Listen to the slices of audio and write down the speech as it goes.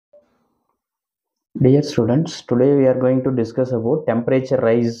Dear students, today we are going to discuss about temperature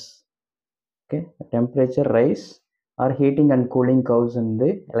rise. Okay, temperature rise or heating and cooling curves in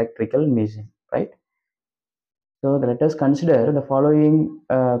the electrical machine, right? So let us consider the following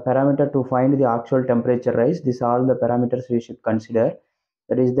parameter to find the actual temperature rise. These are all the parameters we should consider.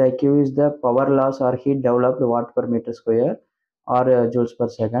 That is, the Q is the power loss or heat developed watt per meter square or joules per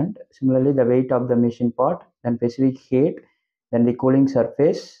second. Similarly, the weight of the machine part, then specific heat, then the cooling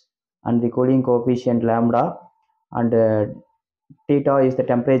surface and the cooling coefficient lambda, and theta is the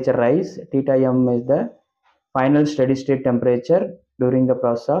temperature rise. Theta m is the final steady state temperature during the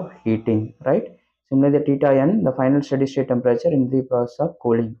process of heating, right? Similarly, the theta n, the final steady state temperature in the process of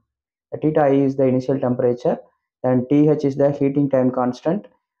cooling. The theta I is the initial temperature, then Th is the heating time constant,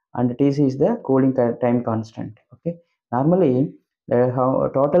 and Tc is the cooling time constant. Okay, normally the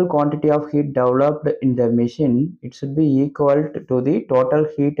total quantity of heat developed in the machine, it should be equal to the total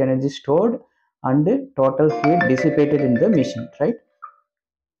heat energy stored and the total heat dissipated in the machine, right?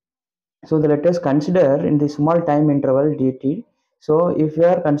 So let us consider in the small time interval dt. So if we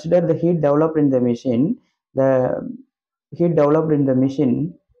are consider the heat developed in the machine, the heat developed in the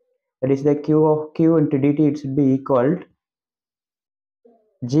machine, that is the q of q into dt, it should be equal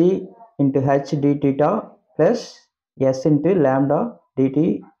g into h d theta plus s into lambda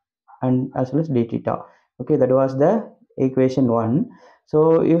dt and as well as d theta. Okay, that was the equation 1.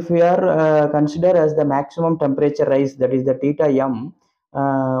 So if we are consider as the maximum temperature rise, that is the theta m,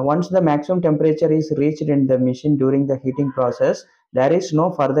 once the maximum temperature is reached in the machine during the heating process, there is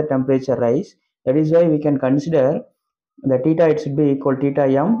no further temperature rise. That is why we can consider the theta, it should be equal theta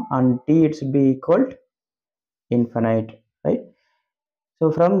m, and t, it should be equal infinite, right?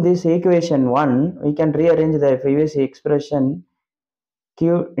 So from this equation 1, we can rearrange the previous expression.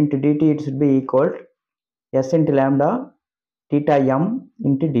 Q into dt, it should be equal s into lambda theta m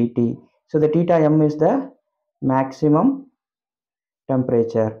into dt. So the theta m is the maximum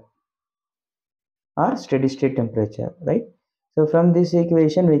temperature or steady state temperature, right? So from this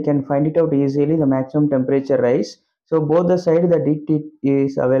equation we can find it out easily, the maximum temperature rise. So both the side the dt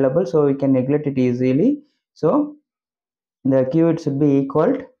is available, so we can neglect it easily. So the q, it should be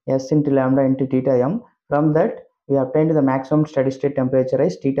equal s into lambda into theta m. From that we obtained the maximum steady state temperature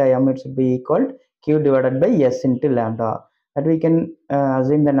rise, theta m, it should be equal q divided by s into lambda. That we can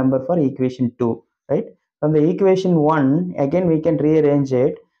assume the number for equation 2, right? From the equation 1 again we can rearrange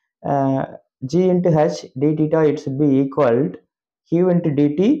it. uh, g into h d theta, it should be equal q into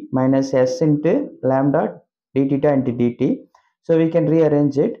dt minus s into lambda d theta into dt. So we can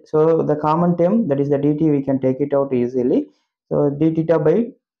rearrange it. So the common term, that is the dt, we can take it out easily. So d theta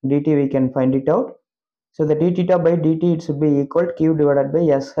by dt we can find it out. So the d theta by dt, it should be equal q divided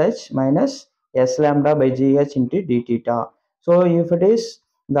by sh minus s lambda by gh into d theta. So if it is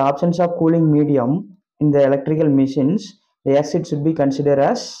the options of cooling medium in the electrical machines, the s, it should be considered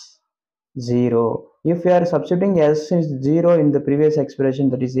as 0. If we are substituting s is 0 in the previous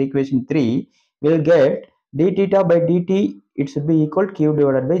expression, that is equation 3, we'll get d theta by dt, it should be equal q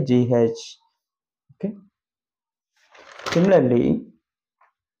divided by gh. Okay. Similarly,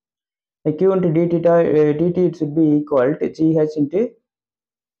 the q into d theta dt, it should be equal to gh into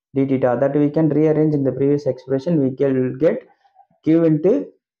d theta. That we can rearrange in the previous expression. We can get q into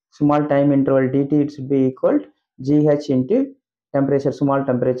small time interval dt, it should be equal gh into temperature, small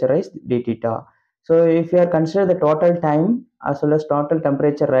temperature rise d theta. So if we are consider the total time as well as total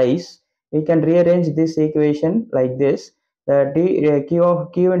temperature rise, we can rearrange this equation like this. The q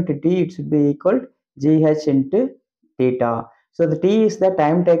of q into t, it should be equal gh into theta. So the t is the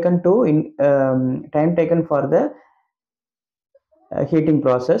time taken to time taken for the heating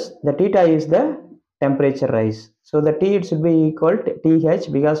process. The theta is the temperature rise. So the t, it should be equal to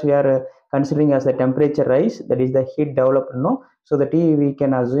th, because we are considering as the temperature rise, that is the heat developed, no? So the t we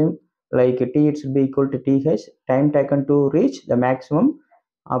can assume like t, it should be equal to th, time taken to reach the maximum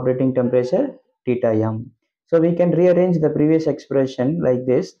operating temperature, theta m. So we can rearrange the previous expression like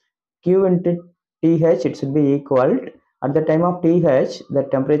this. Q into th, it should be equal at the time of th, the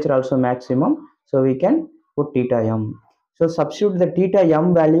temperature also maximum, so we can put theta m. So substitute the theta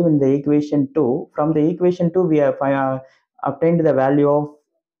m value in the equation 2. From the equation 2 we have obtained the value of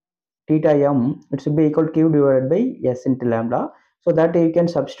theta m, it should be equal to q divided by s into lambda. So that you can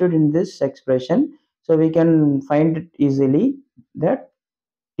substitute in this expression. So we can find it easily that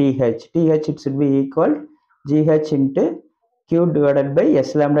th, it should be equal gh into q divided by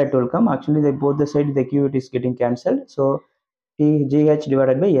s lambda, it will come. Actually they both the side the q, it is getting cancelled. So gh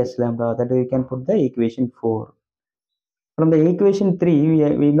divided by s lambda, that we can put the equation 4. From the equation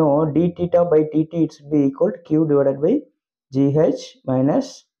 3, we know d theta by dt, it should be equal to q divided by gh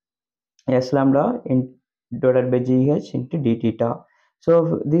minus S lambda in divided by GH into d theta.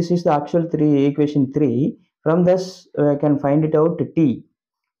 So this is the actual equation 3. From this I can find it out T.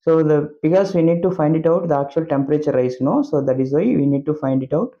 So because we need to find it out the actual temperature rise, no, so that is why we need to find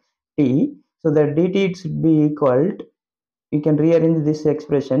it out T. So the dt it should be equal to, you can rearrange this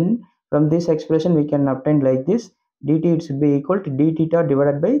expression. From this expression we can obtain like this: dt it should be equal to d theta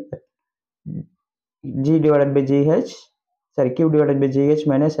divided by g divided by gh, sorry, q divided by gh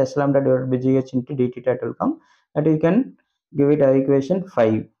minus s lambda divided by gh into d theta. It will come that you can give it a equation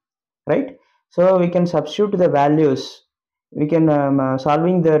 5, right? So we can substitute the values. We can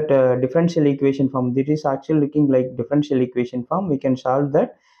solving that differential equation form. This is actually looking like differential equation form. We can solve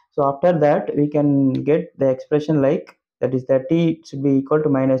that. So after that we can get the expression like, that is that t should be equal to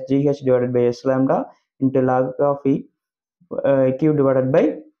minus gh divided by s lambda into log of e q divided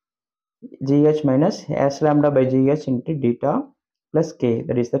by gh minus s lambda by gh into theta plus k,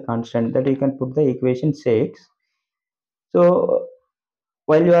 that is the constant, that you can put the equation 6. So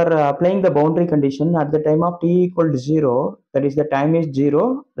while you are applying the boundary condition at the time of t equal to 0, that is the time is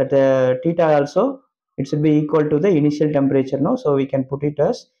 0, that theta also it should be equal to the initial temperature, no, so we can put it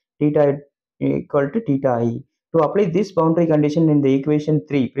as theta equal to theta I. To apply this boundary condition in the equation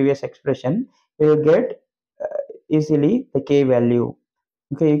 3 previous expression, we will get easily the k value.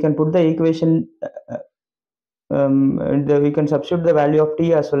 Okay, you can put the equation we can substitute the value of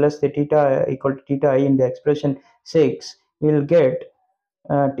t as well as the theta equal to theta I in the expression 6. We will get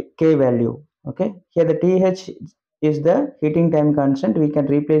k value. Okay, here the th is the heating time constant. We can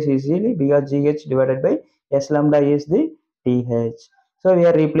replace easily because gh divided by s lambda is the th. So we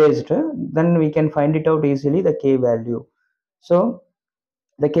are replaced, then we can find it out easily the k value. So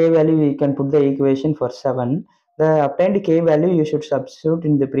the k value we can put the equation for 7. The obtained k value you should substitute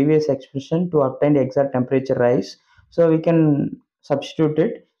in the previous expression to obtain the exact temperature rise. So we can substitute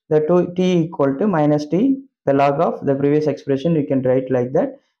it, the t equal to minus t, the log of the previous expression, you can write like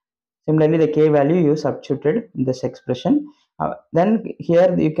that. Similarly the k value you substituted in this expression. Then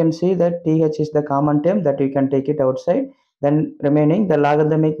here you can see that th is the common term, that you can take it outside. Then remaining the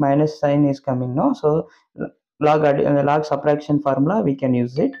logarithmic minus sign is coming, no, so log subtraction formula we can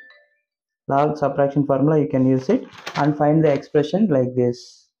use it. Log subtraction formula you can use it and find the expression like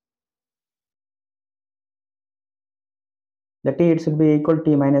this. The t it should be equal to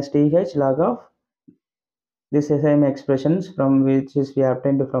t minus th log of this same expressions from which is we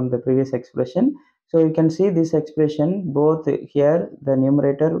obtained from the previous expression. So you can see this expression both here, the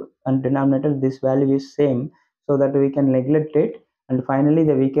numerator and denominator, this value is same, so that we can neglect it, and finally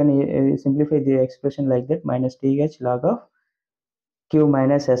we can simplify the expression like that: minus th log of q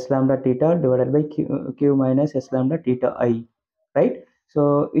minus s lambda theta divided by q minus s lambda theta I, right?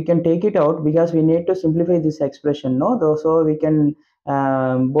 So we can take it out because we need to simplify this expression, no, though, so we can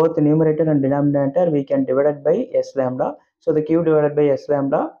both the numerator and denominator we can divide it by s lambda. So the q divided by s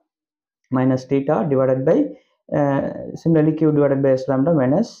lambda minus theta divided by similarly q divided by s lambda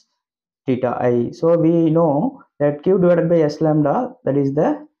minus theta I. So we know that q divided by s lambda, that is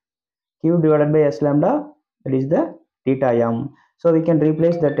the q divided by s lambda, that is the theta m. So we can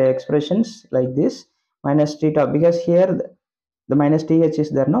replace that expressions like this: minus theta, because here the minus th is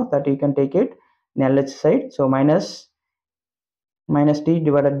there, no, that you can take it in LH side. So minus t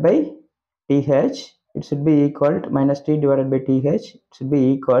divided by th, it should be equal to minus t divided by th, it should be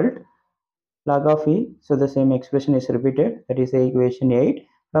equal to log of e. So the same expression is repeated, that is the equation 8.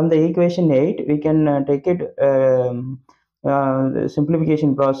 From the equation 8 we can take it the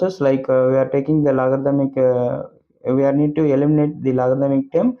simplification process, like we are taking the logarithmic we are need to eliminate the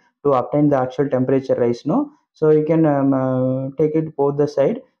logarithmic term to obtain the actual temperature rise, no, so you can take it both the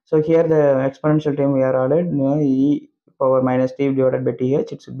side. So here the exponential term we are added, e power minus t divided by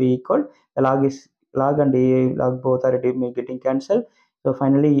th, it should be equal, the log and e log both are getting cancelled. So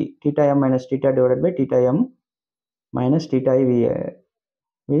finally theta m minus theta divided by theta m minus theta I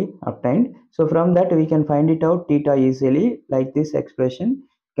we obtained. So from that we can find it out theta easily, like this expression.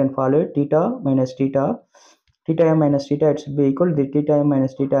 You can follow it: theta minus theta m minus theta, it should be equal to theta m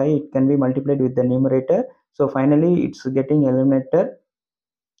minus theta I, it can be multiplied with the numerator. So finally it's getting eliminated,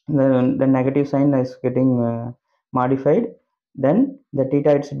 the negative sign is getting modified. Then the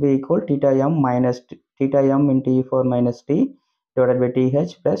theta it should be equal theta m minus theta m into e power minus t divided by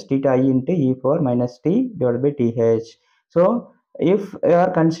th plus theta I into e power minus t divided by th. So if you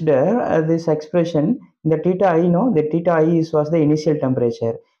are consider this expression, the theta I, no, the theta I was the initial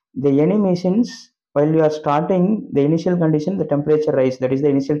temperature. The any machines, while you are starting the initial condition, the temperature rise, that is the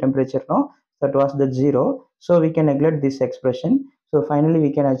initial temperature, no, that was the 0. So we can neglect this expression. So finally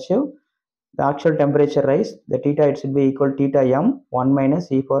we can achieve the actual temperature rise, the theta it should be equal to theta m 1 minus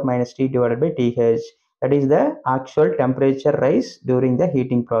E4 minus T divided by TH. That is the actual temperature rise during the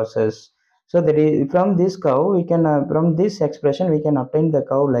heating process. So that is from this curve we can from this expression we can obtain the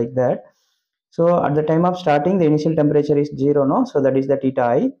curve like that. So at the time of starting the initial temperature is 0, no, so that is the theta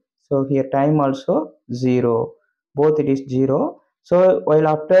I. So here time also 0, both it is 0. So while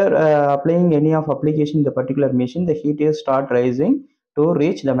after applying any of application in the particular machine, the heat is start rising to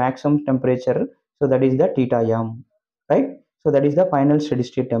reach the maximum temperature, so that is the theta m, right? So that is the final steady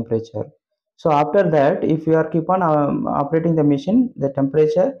state temperature. So after that if you are keep on operating the machine, the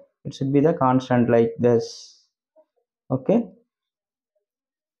temperature it should be the constant like this. Okay,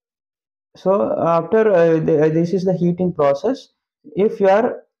 so after this is the heating process. If you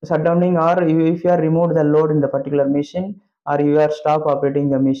are shutdowning or if you are remove the load in the particular machine, or you are stop operating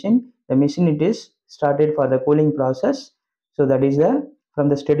the machine it is started for the cooling process. So that is the from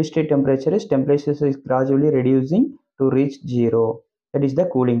the steady state temperature is gradually reducing to reach 0. That is the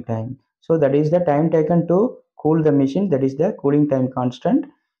cooling time. So that is the time taken to cool the machine, that is the cooling time constant.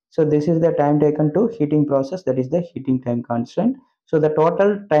 So this is the time taken to heating process, that is the heating time constant. So the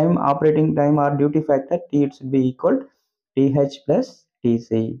total time operating time or duty factor T it should be equal TH plus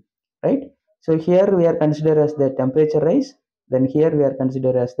TC, right? So here we are considered as the temperature rise, then here we are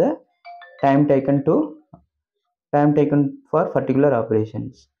considered as the time taken to time taken for particular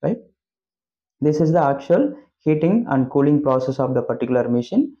operations, right? This is the actual heating and cooling process of the particular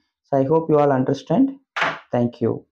machine. So I hope you all understand. Thank you.